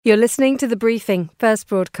You're listening to The Briefing, first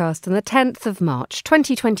broadcast on the 10th of March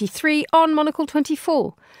 2023 on Monocle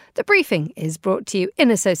 24. The Briefing is brought to you in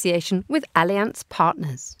association with Allianz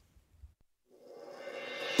Partners.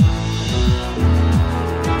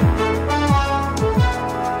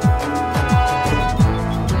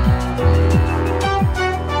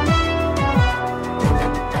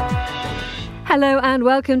 Hello and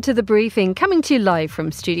welcome to The Briefing, coming to you live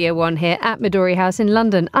from Studio One here at Midori House in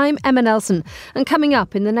London. I'm Emma Nelson, and coming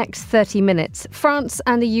up in the next 30 minutes, France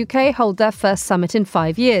and the UK hold their first summit in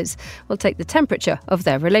 5 years. We'll take the temperature of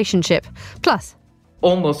their relationship. Plus,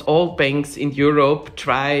 almost all banks in Europe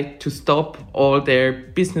try to stop all their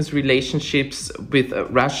business relationships with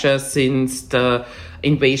Russia since the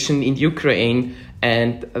invasion in Ukraine,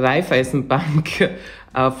 and Raiffeisen Bank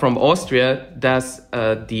from Austria does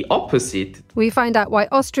the opposite. We find out why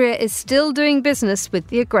Austria is still doing business with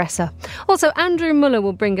the aggressor. Also, Andrew Muller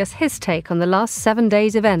will bring us his take on the last 7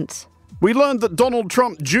 days' events. We learned that Donald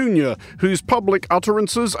Trump Jr., whose public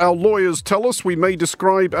utterances our lawyers tell us we may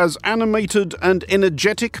describe as animated and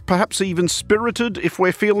energetic, perhaps even spirited if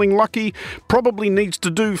we're feeling lucky, probably needs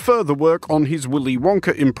to do further work on his Willy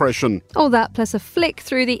Wonka impression. All that plus a flick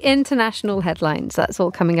through the international headlines. That's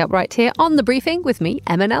all coming up right here on The Briefing with me,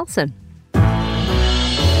 Emma Nelson.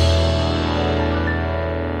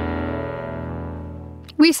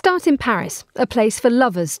 We start in Paris, a place for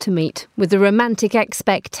lovers to meet, with the romantic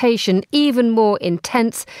expectation even more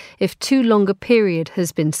intense if too long a period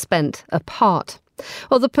has been spent apart.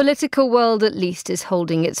 Well, the political world at least is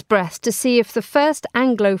holding its breath to see if the first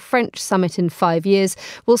Anglo-French summit in 5 years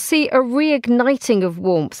will see a reigniting of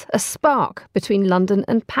warmth, a spark between London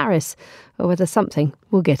and Paris, or whether something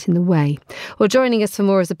will get in the way. Well, joining us for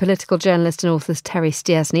more is the political journalist and author Terry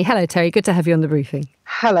Stiasny. Hello, Terry. Good to have you on The Briefing.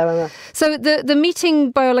 Hello, Emma. So the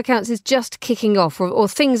meeting, by all accounts, is just kicking off, or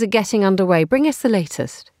things are getting underway. Bring us the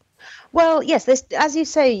latest. Well, yes, as you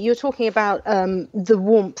say, you're talking about the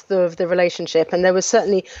warmth of the relationship, and there was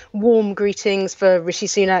certainly warm greetings for Rishi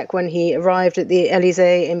Sunak when he arrived at the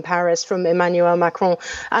Elysée in Paris from Emmanuel Macron.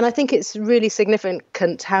 And I think it's really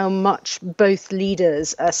significant how much both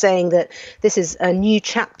leaders are saying that this is a new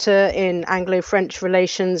chapter in Anglo-French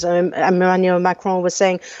relations. Emmanuel Macron was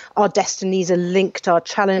saying our destinies are linked, our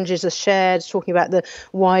challenges are shared, talking about the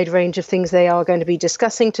wide range of things they are going to be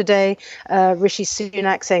discussing today. Rishi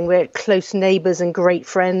Sunak saying we're close neighbours and great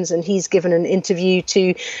friends, and he's given an interview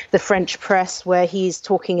to the French press where he's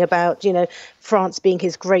talking about, France being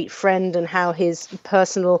his great friend and how his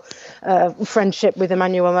personal friendship with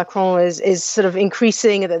Emmanuel Macron is sort of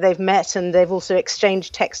increasing, that they've met and they've also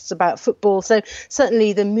exchanged texts about football. So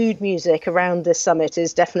certainly the mood music around this summit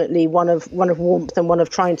is definitely one of warmth and one of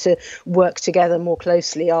trying to work together more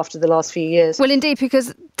closely after the last few years. Well, indeed,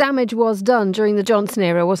 because damage was done during the Johnson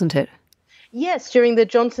era, wasn't it? Yes, during the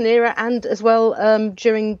Johnson era and as well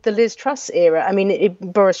during the Liz Truss era. I mean,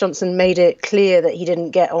 Boris Johnson made it clear that he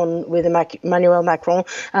didn't get on with Emmanuel Macron,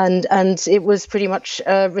 and it was pretty much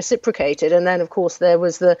reciprocated. And then, of course, there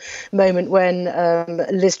was the moment when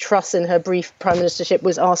Liz Truss, in her brief prime ministership,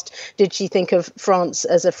 was asked, did she think of France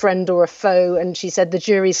as a friend or a foe? And she said the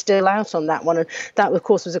jury's still out on that one. And that, of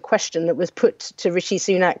course, was a question that was put to Rishi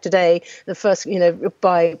Sunak today, the first,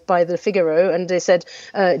 by the Figaro. And they said,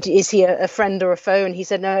 is he a friend or a foe? And he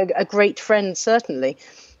said, no, a great friend, certainly.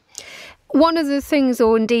 One of the things,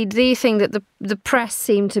 or indeed the thing that the press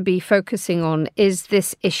seem to be focusing on is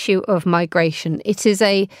this issue of migration. It is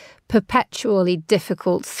a perpetually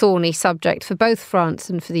difficult, thorny subject for both France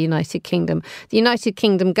and for the United Kingdom. The United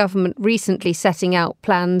Kingdom government recently setting out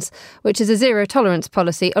plans, which is a zero-tolerance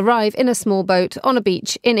policy. Arrive in a small boat on a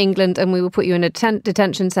beach in England and we will put you in a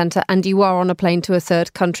detention centre and you are on a plane to a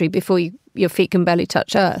third country before your feet can barely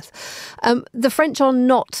touch earth. The French are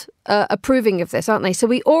not approving of this, aren't they? So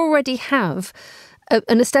we already have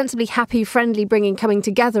an ostensibly happy, friendly coming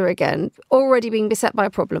together again, already being beset by a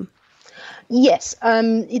problem. Yes,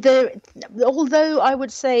 although I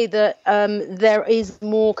would say that there is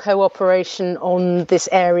more cooperation on this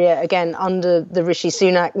area, again, under the Rishi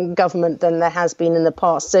Sunak government than there has been in the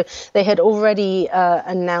past. So they had already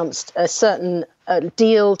announced a certain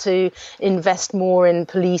deal to invest more in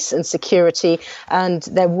police and security, and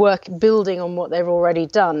they're building on what they've already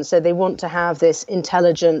done. So they want to have this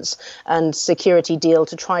intelligence and security deal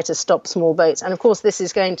to try to stop small boats. And of course, this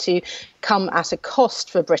is going to come at a cost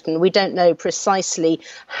for Britain. We don't know precisely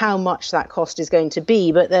how much that cost is going to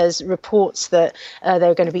be, but there's reports that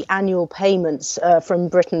there are going to be annual payments from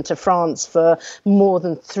Britain to France for more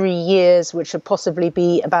than 3 years, which would possibly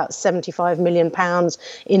be about £75 million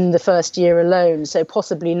in the first year alone. alone. So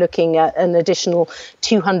possibly looking at an additional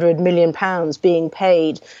 £200 million being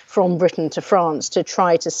paid from Britain to France to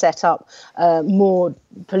try to set up more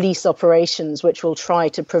police operations which will try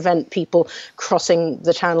to prevent people crossing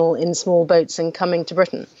the channel in small boats and coming to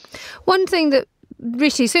Britain. One thing that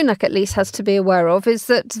Rishi Sunak at least has to be aware of is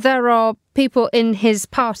that there are people in his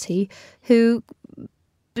party who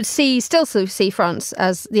still see France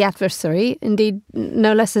as the adversary, indeed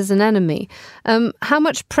no less as an enemy. How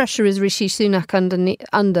much pressure is Rishi Sunak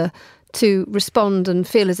under to respond and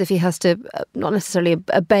feel as if he has to not necessarily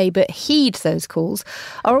obey but heed those calls?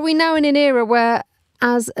 Or are we now in an era where,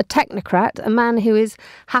 as a technocrat, a man who is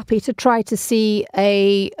happy to try to see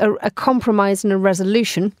a compromise and a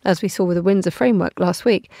resolution, as we saw with the Windsor Framework last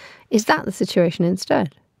week, is that the situation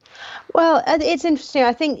instead? Well, it's interesting.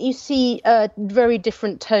 I think you see very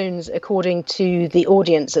different tones according to the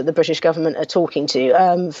audience that the British government are talking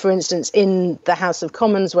to. For instance, in the House of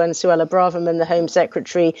Commons, when Suella Braverman, the Home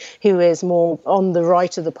Secretary, who is more on the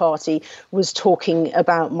right of the party, was talking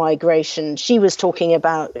about migration, she was talking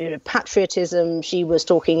about patriotism. She was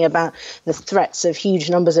talking about the threats of huge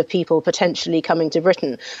numbers of people potentially coming to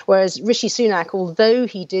Britain. Whereas Rishi Sunak, although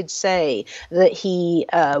he did say that he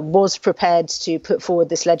was prepared to put forward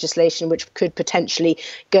this legislation which could potentially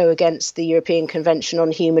go against the European Convention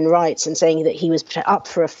on Human Rights, and saying that he was up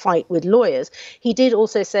for a fight with lawyers, he did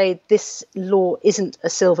also say this law isn't a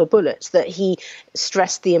silver bullet, that he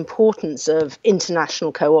stressed the importance of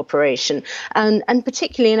international cooperation. And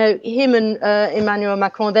particularly, him and Emmanuel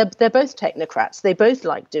Macron, they're both technocrats. They both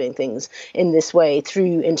like doing things in this way,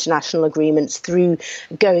 through international agreements, through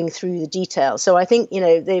going through the details. So I think,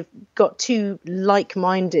 they've got two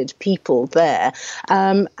like-minded people there.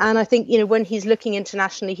 And I think, when he's looking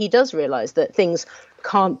internationally, he does realise that things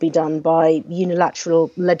can't be done by unilateral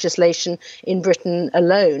legislation in Britain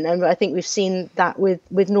alone. And I think we've seen that with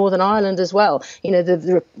Northern Ireland as well.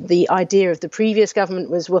 The idea of the previous government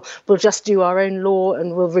was, we'll just do our own law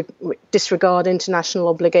and we'll disregard international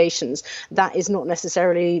obligations. That is not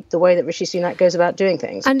necessarily the way that Rishi Sunak goes about doing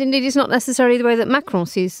things. And indeed, it's not necessarily the way that Macron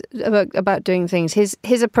sees about doing things.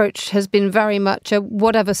 His approach has been very much a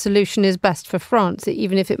whatever solution is best for France,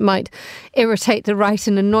 even if it might irritate the right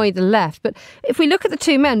and annoy the left. But if we look at the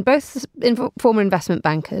two men, both former investment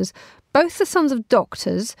bankers, both the sons of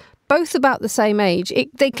doctors, both about the same age,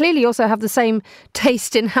 they clearly also have the same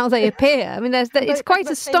taste in how they appear. I mean, it's quite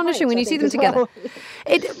astonishing when you see them together.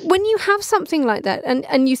 When you have something like that,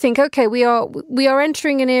 and you think, okay, we are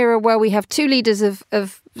entering an era where we have two leaders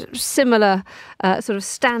of similar sort of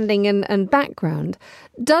standing and background,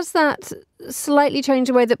 does that slightly change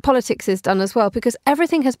the way that politics is done as well? Because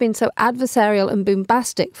everything has been so adversarial and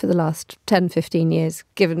bombastic for the last 10, 15 years,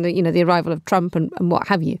 given the arrival of Trump and what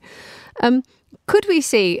have you. Could we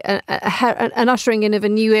see an ushering in of a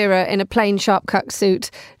new era in a plain, sharp-cut suit,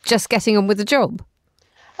 just getting on with the job?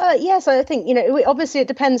 Yes, I think, obviously it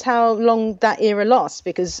depends how long that era lasts,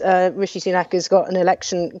 because Rishi Sunak has got an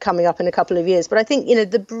election coming up in a couple of years. But I think,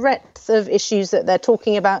 the breadth of issues that they're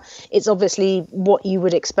talking about, it's obviously what you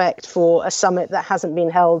would expect for a summit that hasn't been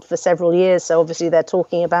held for several years. So obviously they're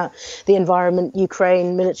talking about the environment,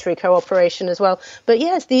 Ukraine, military cooperation as well. But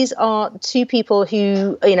yes, these are two people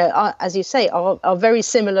who, are, as you say, are very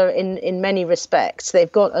similar in many respects.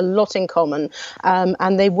 They've got a lot in common,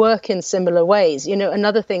 and they work in similar ways.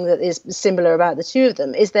 Another thing that is similar about the two of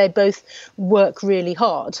them is they both work really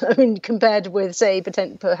hard. I mean, compared with, say,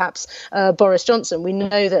 perhaps Boris Johnson, we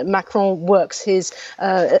know that Macron works his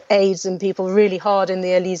aides and people really hard in the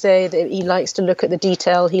Elysée. He likes to look at the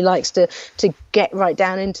detail. He likes to get right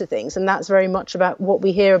down into things. And that's very much about what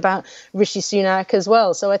we hear about Rishi Sunak as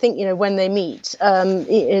well. So I think, when they meet,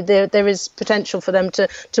 there is potential for them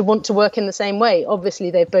to want to work in the same way. Obviously,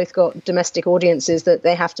 they've both got domestic audiences that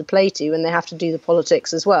they have to play to, and they have to do the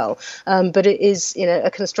politics as well. But it is,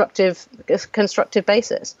 a constructive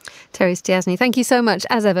basis. Terry Stiasny, thank you so much,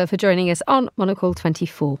 as ever, for joining us on Monocle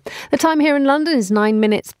 24. The time here in London is 9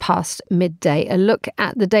 minutes past midday. A look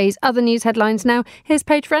at the day's other news headlines now. Here's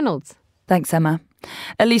Paige Reynolds. Thanks, Emma.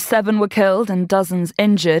 At least 7 were killed and dozens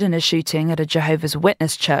injured in a shooting at a Jehovah's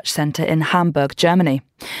Witness church centre in Hamburg, Germany.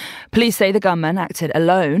 Police say the gunman acted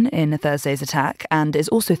alone in Thursday's attack and is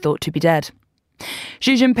also thought to be dead.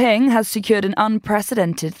 Xi Jinping has secured an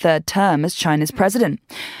unprecedented third term as China's president.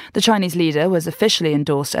 The Chinese leader was officially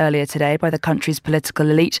endorsed earlier today by the country's political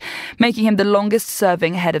elite, making him the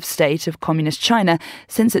longest-serving head of state of Communist China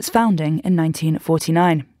since its founding in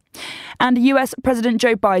 1949. And US President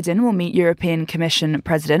Joe Biden will meet European Commission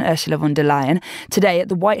President Ursula von der Leyen today at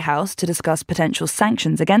the White House to discuss potential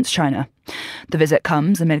sanctions against China. The visit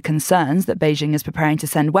comes amid concerns that Beijing is preparing to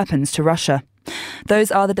send weapons to Russia.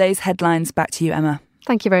 Those are the day's headlines. Back to you, Emma.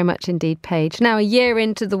 Thank you very much indeed, Paige. Now, a year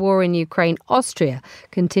into the war in Ukraine, Austria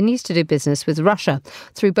continues to do business with Russia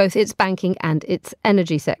through both its banking and its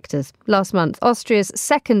energy sectors. Last month, Austria's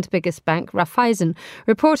second biggest bank, Raiffeisen,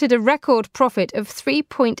 reported a record profit of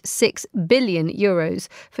 3.6 billion euros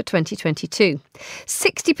for 2022.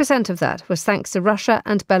 60% of that was thanks to Russia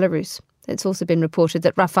and Belarus. It's also been reported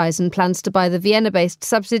that Raiffeisen plans to buy the Vienna-based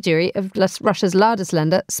subsidiary of Russia's largest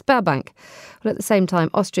lender, Sberbank. Well, at the same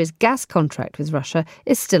time, Austria's gas contract with Russia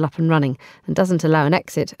is still up and running and doesn't allow an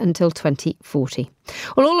exit until 2040.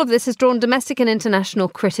 Well, all of this has drawn domestic and international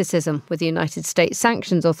criticism, with the United States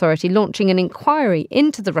Sanctions Authority launching an inquiry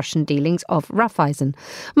into the Russian dealings of Raiffeisen.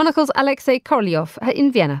 Monocle's Alexei Korolyov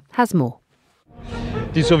in Vienna has more.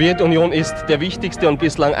 Die Sowjetunion ist der wichtigste und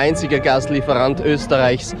bislang einzige Gaslieferant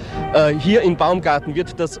Österreichs. Hier in Baumgarten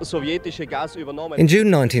wird das sowjetische Gas übernommen. In June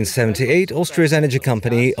 1978, Austria's energy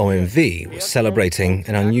company OMV was celebrating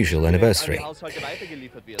an unusual anniversary.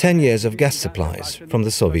 10 years of gas supplies from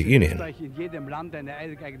the Soviet Union.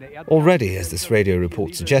 Already, as this radio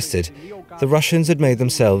report suggested, the Russians had made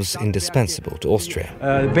themselves indispensable to Austria.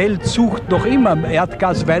 Welt sucht noch immer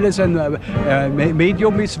Erdgas, weil es ein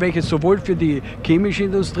Medium ist, welches sowohl für die chemische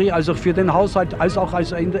Industrie als auch für den Haushalt als auch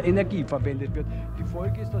als Energie verwendet wird. Die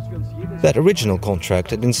Folge ist, dass wir uns That original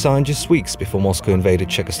contract had been signed just weeks before Moscow invaded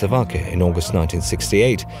Czechoslovakia in August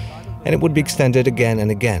 1968, and it would be extended again and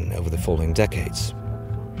again over the following decades.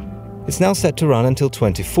 It's now set to run until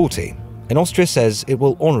 2040, and Austria says it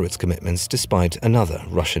will honour its commitments despite another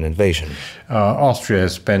Russian invasion. Austria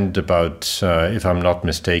has spent about, if I'm not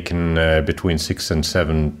mistaken, between 6 and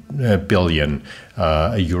 7 billion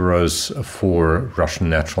euros for Russian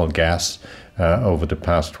natural gas over the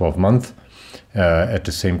past 12 months. At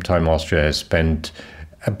the same time, Austria has spent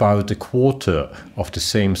about a quarter of the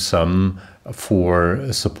same sum for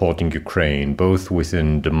supporting Ukraine, both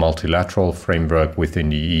within the multilateral framework within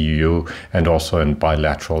the EU and also in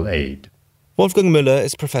bilateral aid. Wolfgang Müller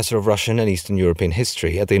is Professor of Russian and Eastern European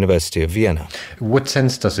History at the University of Vienna. What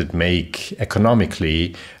sense does it make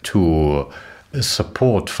economically to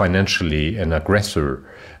support financially an aggressor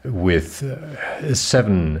with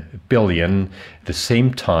 7 billion, at the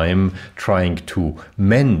same time trying to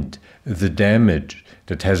mend the damage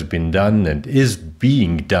that has been done and is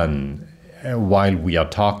being done while we are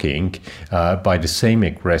talking by the same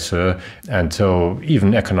aggressor? And so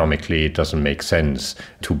even economically it doesn't make sense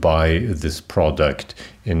to buy this product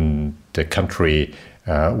in the country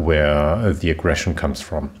where the aggression comes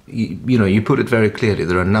from. You put it very clearly.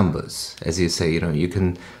 There are numbers. As you say, you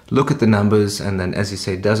can look at the numbers and then, as you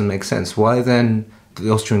say, it doesn't make sense. Why then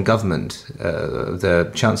the Austrian government,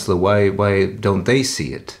 the Chancellor, why don't they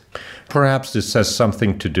see it? Perhaps this has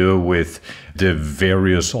something to do with the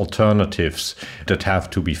various alternatives that have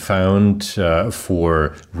to be found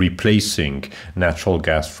for replacing natural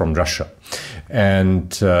gas from Russia.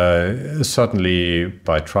 And certainly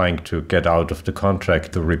by trying to get out of the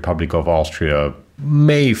contract, the Republic of Austria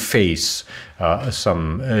may face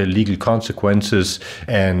some legal consequences,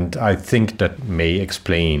 and I think that may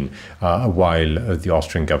explain why the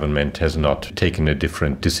Austrian government has not taken a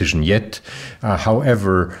different decision yet.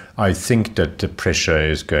 However, I think that the pressure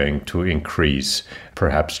is going to increase,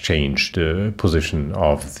 perhaps change the position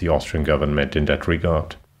of the Austrian government in that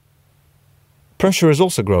regard. Pressure is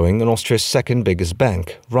also growing on Austria's second biggest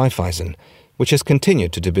bank, Raiffeisen, which has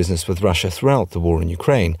continued to do business with Russia throughout the war in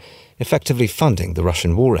Ukraine, effectively funding the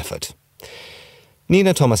Russian war effort.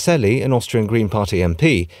 Nina Tomaselli, an Austrian Green Party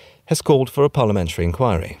MP, has called for a parliamentary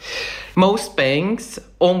inquiry. Most banks,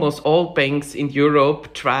 almost all banks in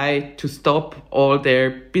Europe, try to stop all their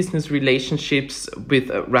business relationships with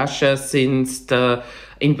Russia since the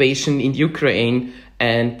invasion in Ukraine.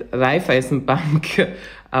 And Raiffeisen Bank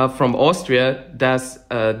from Austria does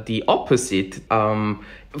the opposite.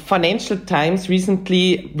 Financial Times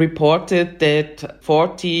recently reported that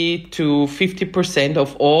 40 to 50%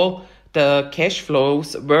 of all the cash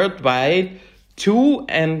flows worldwide to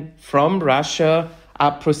and from Russia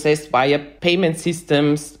are processed via payment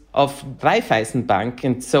systems of Raiffeisen Bank.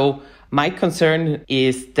 And so my concern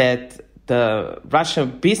is that the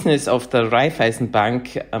Russian business of the Raiffeisen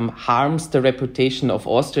Bank harms the reputation of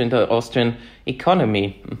Austria and the Austrian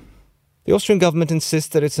economy. The Austrian government insists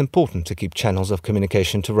that it's important to keep channels of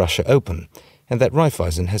communication to Russia open, and that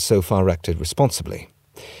Raiffeisen has so far acted responsibly.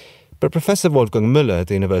 But Professor Wolfgang Müller at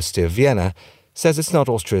the University of Vienna says it's not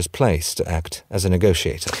Austria's place to act as a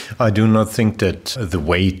negotiator. I do not think that the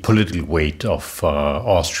political weight of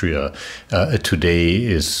Austria today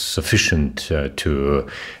is sufficient to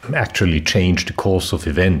actually change the course of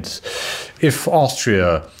events. If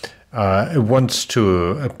Austria wants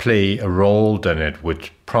to play a role, then it would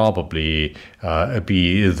probably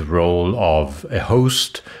be the role of a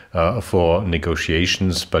host for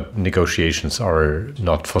negotiations, but negotiations are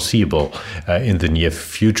not foreseeable in the near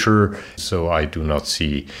future. So I do not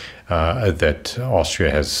see that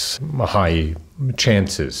Austria has high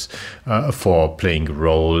chances for playing a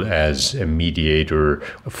role as a mediator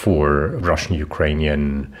for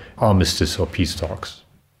Russian-Ukrainian armistice or peace talks.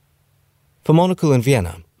 For Monocle in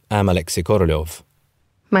Vienna, I'm Alexei Korolev.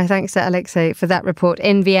 My thanks to Alexei for that report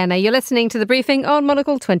in Vienna. You're listening to The Briefing on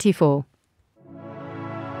Monocle 24.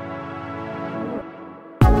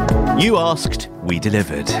 You asked, we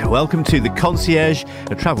delivered. Welcome to The Concierge,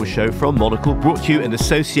 a travel show from Monocle, brought to you in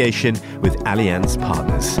association with Allianz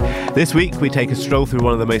Partners. This week, we take a stroll through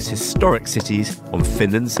one of the most historic cities on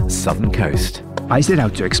Finland's southern coast. I set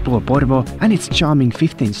out to explore Porvoo and its charming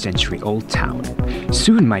 15th century old town.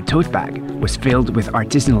 Soon my tote bag was filled with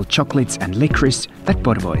artisanal chocolates and licorice that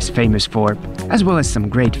Porvoo is famous for, as well as some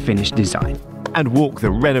great Finnish design. And walk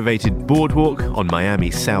the renovated boardwalk on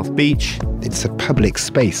Miami's South Beach. It's a public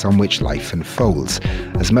space on which life unfolds,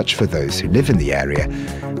 as much for those who live in the area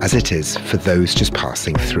as it is for those just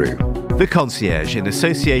passing through. The Concierge in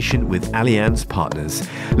association with Allianz Partners.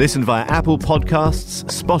 Listen via Apple Podcasts,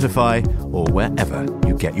 Spotify, or wherever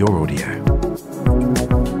you get your audio.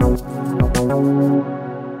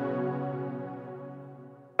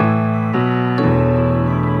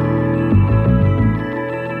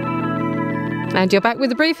 And you're back with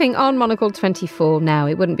The Briefing on Monocle 24 now.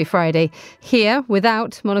 It wouldn't be Friday here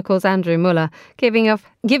without Monocle's Andrew Muller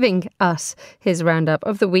giving us his roundup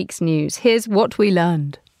of the week's news. Here's what we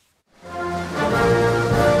learned.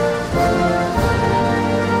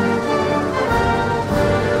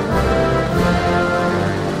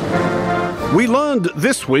 We learned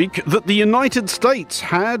this week that the United States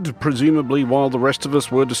had, presumably while the rest of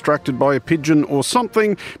us were distracted by a pigeon or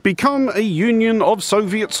something, become a union of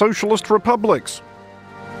Soviet socialist republics.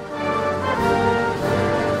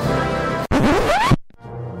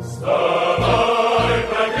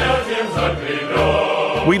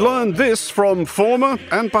 We learned this from former,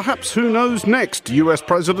 and perhaps who knows next, US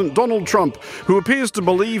President Donald Trump, who appears to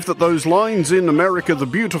believe that those lines in America the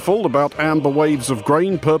Beautiful about amber waves of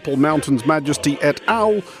grain, purple mountains, majesty et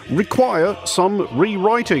al. Require some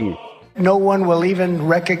rewriting. No one will even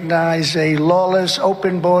recognize a lawless,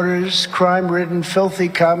 open borders, crime-ridden, filthy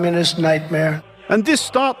communist nightmare. And this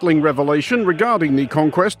startling revelation regarding the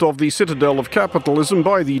conquest of the citadel of capitalism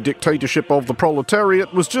by the dictatorship of the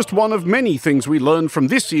proletariat was just one of many things we learned from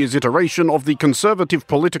this year's iteration of the Conservative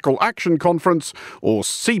Political Action Conference, or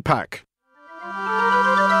CPAC.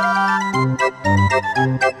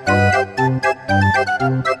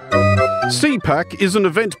 CPAC is an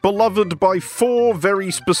event beloved by four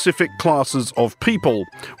very specific classes of people.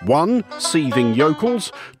 1. Seething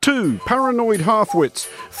yokels. 2. Paranoid halfwits.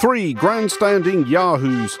 3. Grandstanding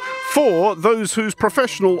yahoos. 4. Those whose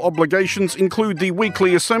professional obligations include the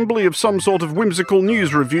weekly assembly of some sort of whimsical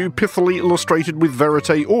news review pithily illustrated with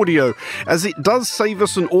verite audio. As it does save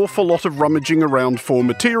us an awful lot of rummaging around for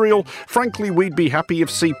material, frankly we'd be happy if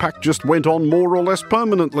CPAC just went on more or less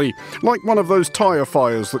permanently, like one of those tyre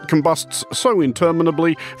fires that combusts so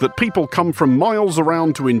interminably that people come from miles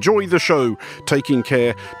around to enjoy the show, taking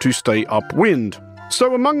care to stay upwind.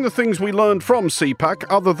 So among the things we learned from CPAC,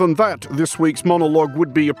 other than that this week's monologue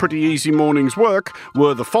would be a pretty easy morning's work,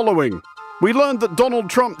 were the following. We learned that Donald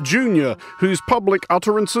Trump Jr., whose public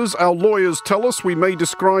utterances our lawyers tell us we may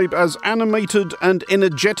describe as animated and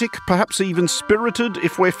energetic, perhaps even spirited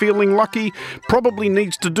if we're feeling lucky, probably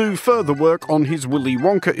needs to do further work on his Willy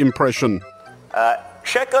Wonka impression.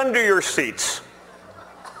 Check under your seats.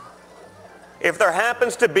 If there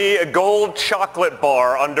happens to be a gold chocolate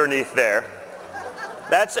bar underneath there,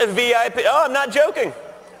 that's a VIP. Oh, I'm not joking.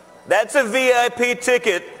 That's a VIP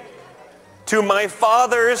ticket to my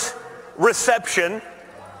father's reception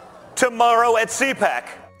tomorrow at CPAC.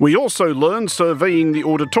 We also learned, surveying the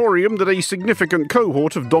auditorium, that a significant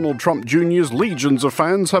cohort of Donald Trump Jr.'s legions of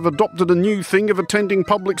fans have adopted a new thing of attending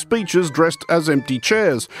public speeches dressed as empty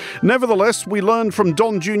chairs. Nevertheless, we learned from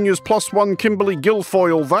Don Jr.'s +1 Kimberly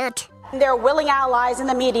Guilfoyle that their willing allies in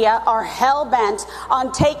the media are hell-bent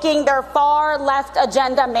on taking their far-left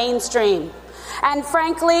agenda mainstream and,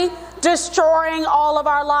 frankly, destroying all of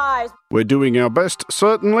our lives. We're doing our best,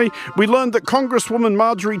 certainly. We learned that Congresswoman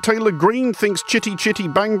Marjorie Taylor Greene thinks Chitty Chitty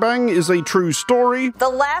Bang Bang is a true story. The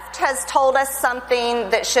left has told us something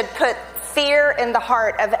that should put fear in the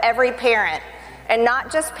heart of every parent, and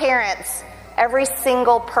not just parents, every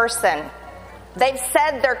single person. They've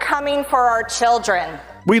said they're coming for our children.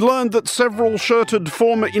 We learned that several shirted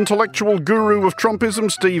former intellectual guru of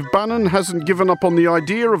Trumpism, Steve Bannon, hasn't given up on the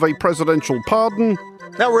idea of a presidential pardon.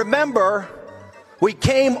 Now remember, we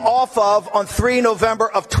came off of, on 3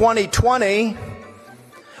 November of 2020,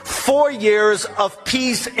 4 years of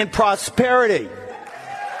peace and prosperity.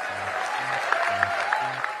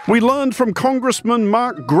 We learned from Congressman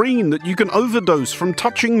Mark Green that you can overdose from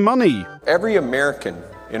touching money. Every American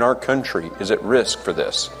in our country is at risk for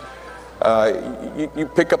this.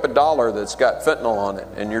 You pick up a dollar that's got fentanyl on it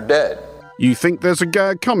and you're dead. You think there's a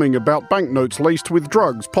gag coming about banknotes laced with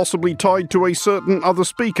drugs, possibly tied to a certain other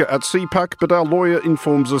speaker at CPAC, but our lawyer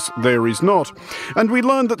informs us there is not. And we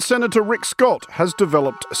learned that Senator Rick Scott has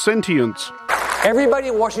developed sentience. Everybody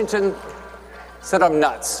in Washington said I'm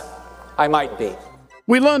nuts. I might be.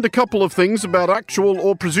 We learned a couple of things about actual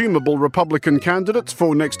or presumable Republican candidates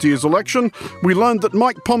for next year's election. We learned that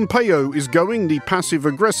Mike Pompeo is going the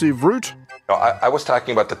passive-aggressive route. I was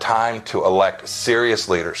talking about the time to elect serious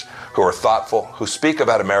leaders who are thoughtful, who speak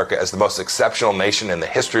about America as the most exceptional nation in the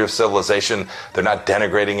history of civilization. They're not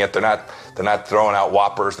denigrating it. They're not throwing out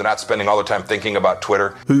whoppers. They're not spending all their time thinking about Twitter.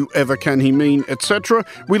 Whoever can he mean, etc.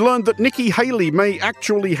 We learned that Nikki Haley may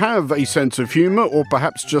actually have a sense of humor, or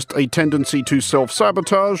perhaps just a tendency to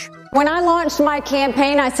self-sabotage. When I launched my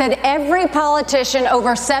campaign, I said every politician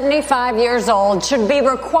over 75 years old should be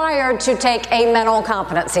required to take a mental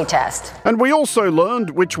competency test. And we also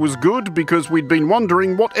learned, which was good because we'd been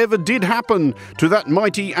wondering whatever did happen to that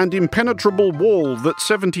mighty and impenetrable wall that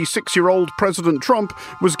 76-year-old President Trump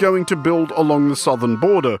was going to build along the southern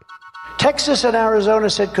border. Texas and Arizona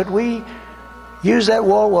said, could we use that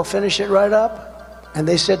wall? We'll finish it right up. And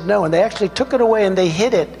they said no, and they actually took it away and they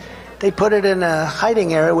hid it. They put it in a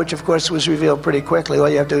hiding area, which of course was revealed pretty quickly. All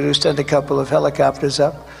you have to do is send a couple of helicopters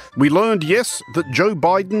up. We learned, yes, that Joe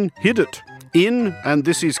Biden hid it in, and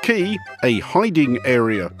this is key, a hiding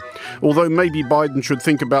area. Although maybe Biden should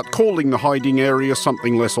think about calling the hiding area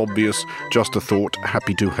something less obvious. Just a thought,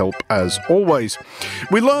 happy to help as always.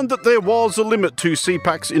 We learned that there was a limit to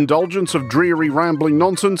CPAC's indulgence of dreary rambling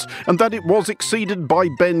nonsense, and that it was exceeded by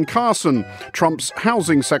Ben Carson, Trump's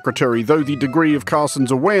housing secretary, though the degree of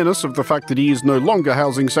Carson's awareness of the fact that he is no longer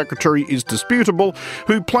housing secretary is disputable,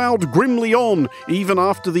 who ploughed grimly on even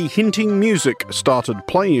after the hinting music started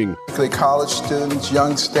playing. College students,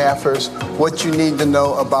 young staffers, what you need to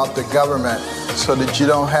know about the government so that you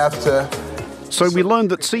don't have to... So we learned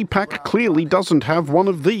that CPAC clearly doesn't have one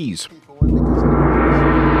of these.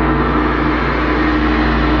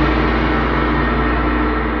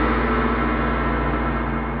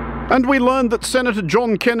 And we learned that Senator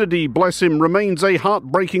John Kennedy, bless him, remains a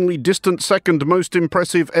heartbreakingly distant second most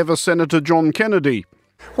impressive ever Senator John Kennedy.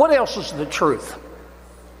 What else is the truth?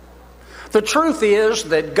 The truth is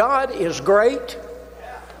that God is great,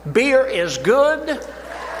 beer is good,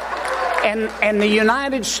 and the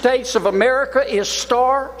United States of America is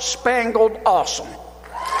star-spangled awesome.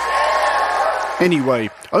 Anyway,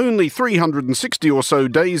 only 360 or so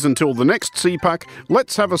days until the next CPAC.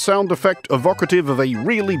 Let's have a sound effect evocative of a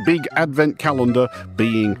really big advent calendar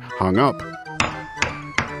being hung up.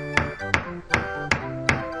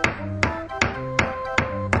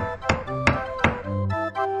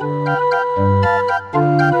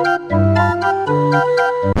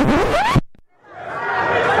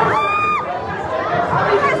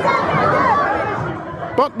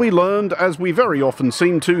 But we learned, as we very often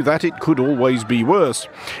seem to, that it could always be worse.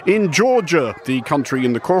 In Georgia, the country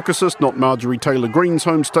in the Caucasus, not Marjorie Taylor Greene's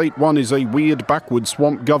home state, one is a weird backward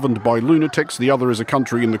swamp governed by lunatics, the other is a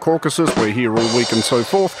country in the Caucasus, we're here all week and so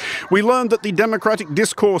forth. We learned that the democratic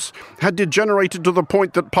discourse had degenerated to the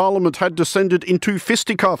point that Parliament had descended into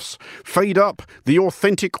fisticuffs. Fade up the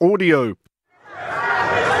authentic audio.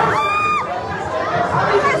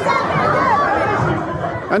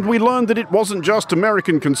 And we learned that it wasn't just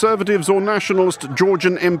American conservatives or nationalist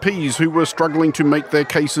Georgian MPs who were struggling to make their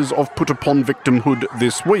cases of put-upon victimhood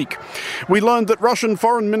this week. We learned that Russian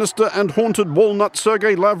Foreign Minister and haunted walnut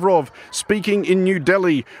Sergei Lavrov, speaking in New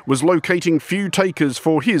Delhi, was locating few takers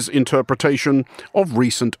for his interpretation of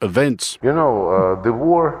recent events. You know, the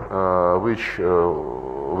war which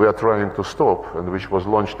we are trying to stop and which was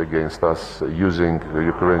launched against us using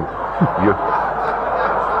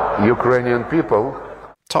Ukrainian people.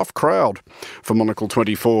 Tough crowd. For Monocle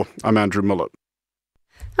 24, I'm Andrew Mullett.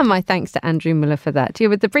 And my thanks to Andrew Muller for that. You're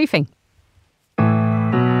with The Briefing.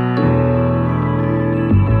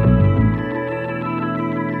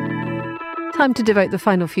 time to devote the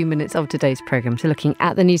final few minutes of today's programme to looking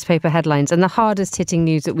at the newspaper headlines and the hardest hitting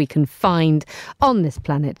news that we can find on this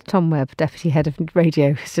planet. Tom Webb, Deputy Head of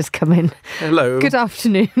Radio, has just come in. Hello. Good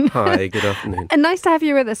afternoon. Hi, good afternoon. And nice to have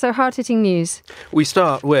you with us. So hard hitting news. We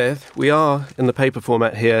are in the paper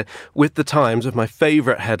format here with the Times with my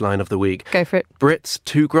favourite headline of the week. Go for it. Brits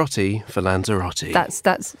too grotty for Lanzarote.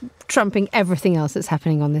 That's trumping everything else that's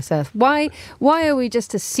happening on this earth. Why are we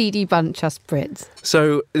just a seedy bunch, us Brits?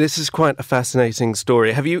 So this is quite a fascinating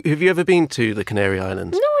story. Have you ever been to the Canary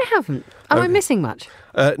Islands? No, I haven't. Am I missing much?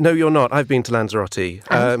 No, you're not. I've been to Lanzarote.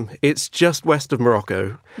 It's just west of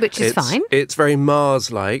Morocco. Which is fine. It's very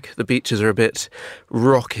Mars-like. The beaches are a bit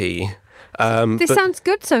rocky. This sounds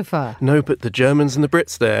good so far. No, but the Germans and the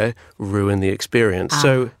Brits there ruin the experience.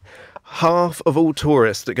 So half of all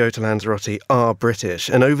tourists that go to Lanzarote are British.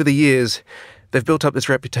 And over the years, they've built up this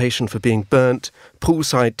reputation for being burnt,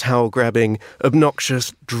 poolside towel-grabbing,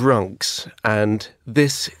 obnoxious drunks. And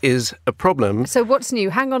this is a problem. So what's new?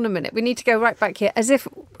 Hang on a minute. We need to go right back here. As if,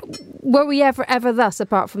 were we ever thus,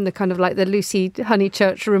 apart from the kind of like the Lucy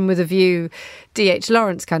Honeychurch room with a view, D.H.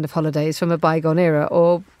 Lawrence kind of holidays from a bygone era?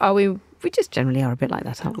 Or are we just generally are a bit like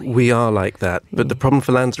that, aren't we? We are like that. But the problem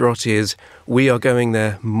for Lanzarote is we are going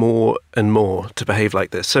there more and more to behave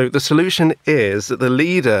like this. So the solution is that the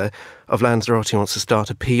leader of Lanzarote wants to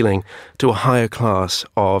start appealing to a higher class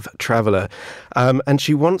of traveller. And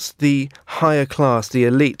she wants the higher class, the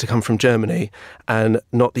elite, to come from Germany and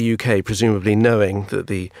not the UK, presumably knowing that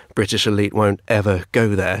the British elite won't ever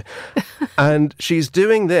go there. And she's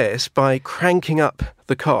doing this by cranking up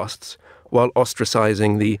the costs while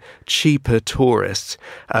ostracising the cheaper tourists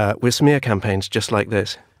with smear campaigns just like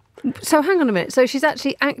this. So hang on a minute. So she's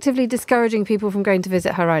actually actively discouraging people from going to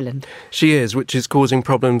visit her island? She is, which is causing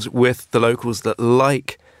problems with the locals that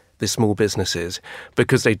like the small businesses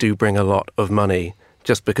because they do bring a lot of money.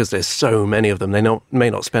 Just because there's so many of them, they may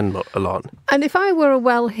not spend a lot. And if I were a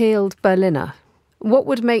well-heeled Berliner, what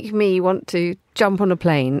would make me want to jump on a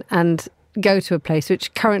plane and go to a place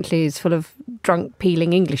which currently is full of drunk,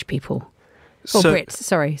 peeling English people? Or Brits,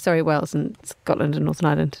 sorry, Wales and Scotland and Northern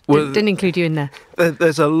Ireland. Didn't include you in there.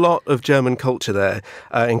 There's a lot of German culture there,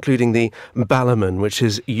 including the Ballermann, which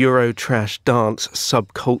is Euro trash dance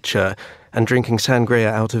subculture, and drinking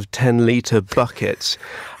sangria out of 10-litre buckets,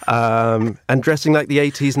 and dressing like the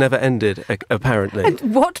 80s never ended, apparently. And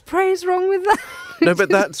what, pray, is wrong with that? No, but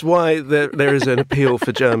that's why there is an appeal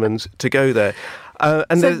for Germans to go there.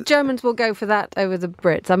 So Germans will go for that over the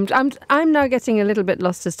Brits. I'm now getting a little bit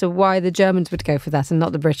lost as to why the Germans would go for that and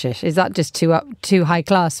not the British. Is that just too high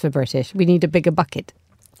class for British? We need a bigger bucket.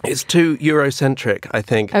 It's too Eurocentric, I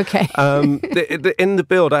think. Okay. In the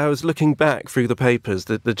build, I was looking back through the papers,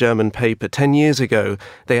 the German paper. 10 years ago,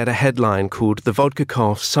 they had a headline called "The Vodka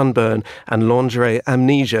Cough, Sunburn and Lingerie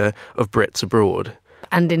Amnesia of Brits Abroad."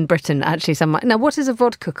 And in Britain, actually, now, what is a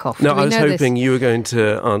vodka cough? No, I was hoping you were going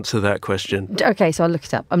to answer that question. Okay, so I'll look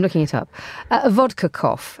it up. I'm looking it up. A vodka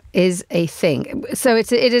cough is a thing. So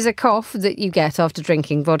it is a cough that you get after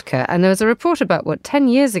drinking vodka. And there was a report about, 10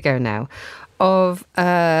 years ago now, of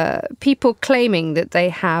people claiming that they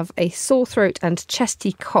have a sore throat and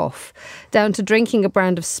chesty cough down to drinking a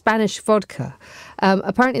brand of Spanish vodka.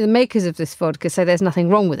 Apparently the makers of this vodka say there's nothing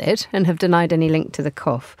wrong with it and have denied any link to the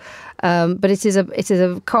cough. But it is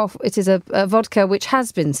a vodka which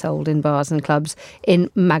has been sold in bars and clubs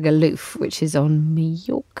in Magaluf, which is on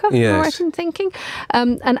Mallorca, yes. Right in thinking.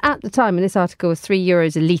 And at the time, and this article was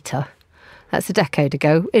 €3 a litre. That's a decade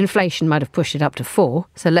ago. Inflation might have pushed it up to 4.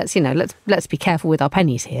 So let's be careful with our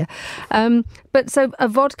pennies here. But so a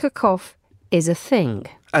vodka cough is a thing.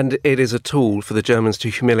 And it is a tool for the Germans to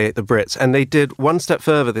humiliate the Brits. And they did one step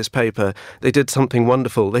further, this paper. They did something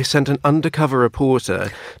wonderful. They sent an undercover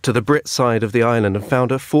reporter to the Brit side of the island and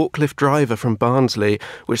found a forklift driver from Barnsley,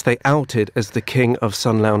 which they outed as the king of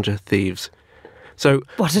Sunlounger thieves. So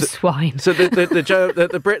what a swine. So the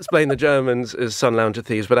Brits blame the Germans as Sunlounger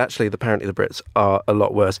thieves, but actually, apparently, the Brits are a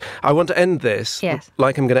lot worse. I want to end this,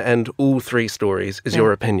 like I'm going to end all 3 stories, is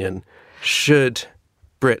your opinion. Should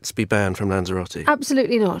Brits be banned from Lanzarote?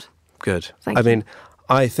 Absolutely not. Good. Thank you. mean,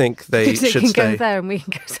 I think they should can stay. Go there and we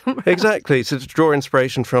can go somewhere Exactly. else. So to draw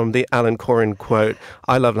inspiration from the Alan Corin quote,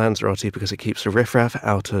 "I love Lanzarote because it keeps the riffraff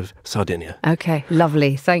out of Sardinia." Okay,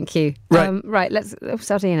 lovely. Thank you. Right. Let's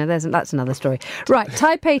Sardinia. That's another story. Right,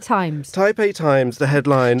 Taipei Times. Taipei Times. The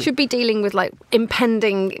headline should be dealing with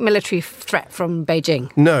impending military threat from Beijing.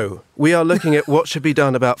 No. We are looking at what should be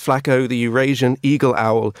done about Flacco, the Eurasian eagle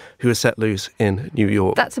owl, who is set loose in New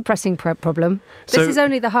York. That's a pressing problem. This is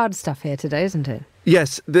only the hard stuff here today, isn't it?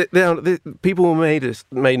 Yes, the people may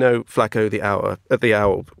know Flacco the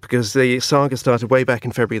Owl because the saga started way back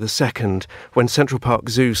in February the 2nd when Central Park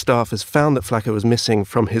Zoo staffers found that Flacco was missing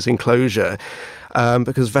from his enclosure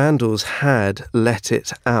because vandals had let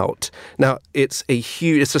it out. Now, it's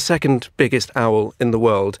the second biggest owl in the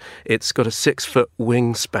world. It's got a 6-foot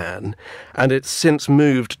wingspan, and it's since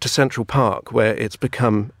moved to Central Park, where it's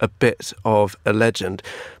become a bit of a legend.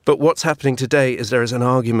 But what's happening today is there is an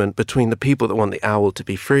argument between the people that want the owl to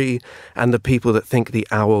be free and the people that think the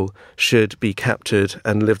owl should be captured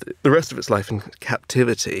and live the rest of its life in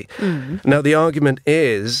captivity. Now, the argument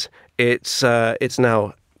is it's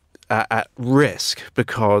now at risk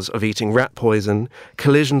because of eating rat poison,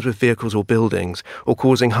 collisions with vehicles or buildings, or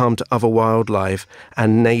causing harm to other wildlife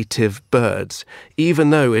and native birds, even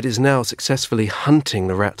though it is now successfully hunting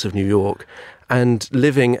the rats of New York and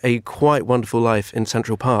living a quite wonderful life in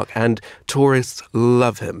Central Park, and tourists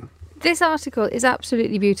love him. This article is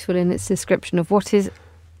absolutely beautiful in its description of what is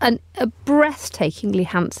a breathtakingly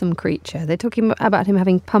handsome creature. They're talking about him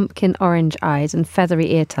having pumpkin orange eyes and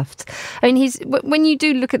feathery ear tufts. I mean, when you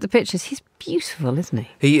do look at the pictures, he's beautiful, isn't he?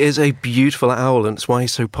 He is a beautiful owl, and it's why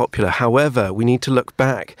he's so popular. However, we need to look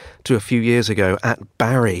back to a few years ago at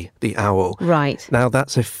Barry the owl. Right. Now,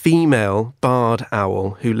 that's a female barred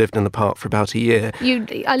owl who lived in the park for about a year.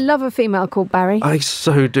 I love a female called Barry. I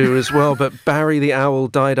so do as well, but Barry the owl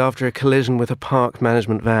died after a collision with a park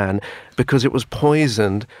management van because it was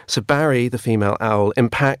poisoned. So Barry, the female owl,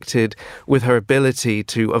 impacted with her ability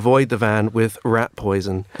to avoid the van with rat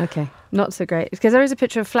poison. Okay, not so great. Because there is a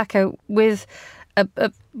picture of Flacco with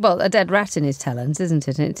a dead rat in his talons, isn't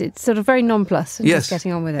it? It's sort of very nonplussed and just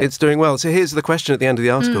getting on with it. It's doing well. So here's the question at the end of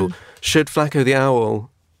the article. Should Flacco the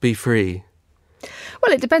owl be free?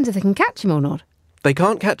 Well, it depends if they can catch him or not. They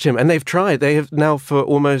can't catch him, and they've tried. They have now for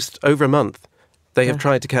almost over a month. They have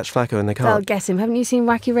tried to catch Flacco and they can't. They'll get him. Haven't you seen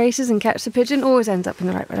Wacky Races and Catch the Pigeon? Always ends up in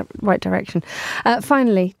the right direction.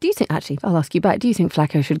 Finally, do you think, actually, I'll ask you back, do you think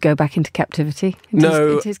Flacco should go back into captivity?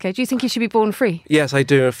 Into his cage? Do you think he should be born free? Yes, I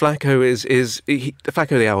do. Flacco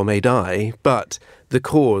Flacco the owl may die, but the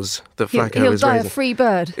cause that Flacco he'll is die raising... a free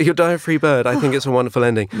bird. He'll die a free bird. I think it's a wonderful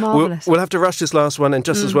ending. Marvellous. We'll have to rush this last one, and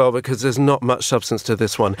just as well, because there's not much substance to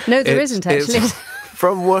this one. No, there isn't, actually.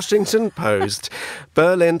 From Washington Post,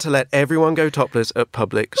 Berlin to let everyone go topless at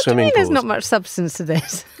public swimming pools. There's not much substance to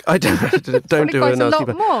this. I don't do a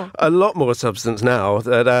nasty. A lot more substance now.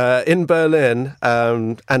 That in Berlin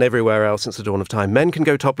and everywhere else since the dawn of time, men can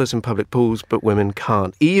go topless in public pools, but women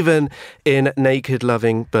can't, even in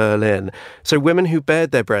naked-loving Berlin. So women who bared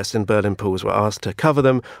their breasts in Berlin pools were asked to cover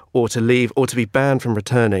them, or to leave, or to be banned from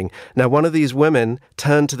returning. Now, one of these women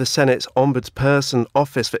turned to the Senate's Ombudsperson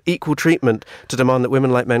office for equal treatment to demand that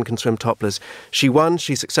women like men can swim topless. She won,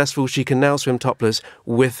 she's successful, she can now swim topless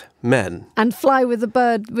with men. And fly with the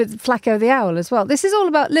bird, with Flacco the owl as well. This is all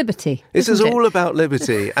about liberty. This is all about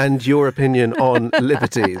liberty and your opinion on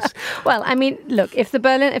liberties. Well, I mean, look, if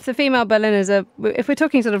the female Berliners if we're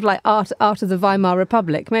talking sort of like art of the Weimar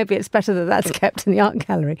Republic, maybe it's better that that's kept in the art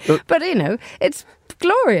gallery. But, it's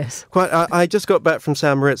glorious. I just got back from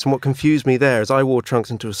St. Moritz, and what confused me there is I wore trunks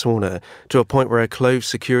into a sauna to a point where a close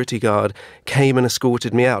security guard came and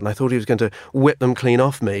escorted me out, and I thought he was going to whip them clean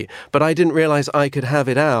off me, but I didn't realise I could have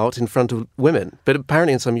it out in front of women. But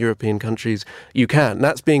apparently in some European countries you can.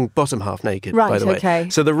 That's being bottom half naked, by the way. Okay.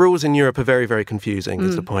 So the rules in Europe are very, very confusing,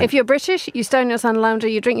 is the point. If you're British, you stone your sun lounger,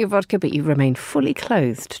 you drink your vodka, but you remain fully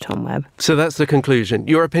clothed, Tom Webb. So that's the conclusion.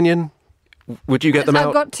 Your opinion? Would you get them out?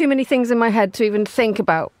 I've got too many things in my head to even think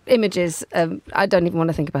about images. I don't even want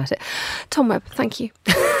to think about it. Tom Webb, thank you.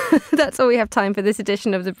 That's all we have time for this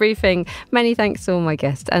edition of The Briefing. Many thanks to all my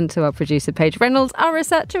guests and to our producer, Paige Reynolds. Our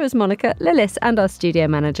researcher was Monica Lillis and our studio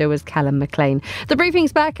manager was Callum McLean. The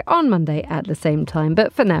Briefing's back on Monday at the same time.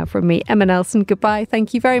 But for now, from me, Emma Nelson, goodbye.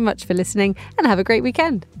 Thank you very much for listening and have a great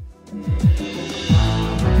weekend.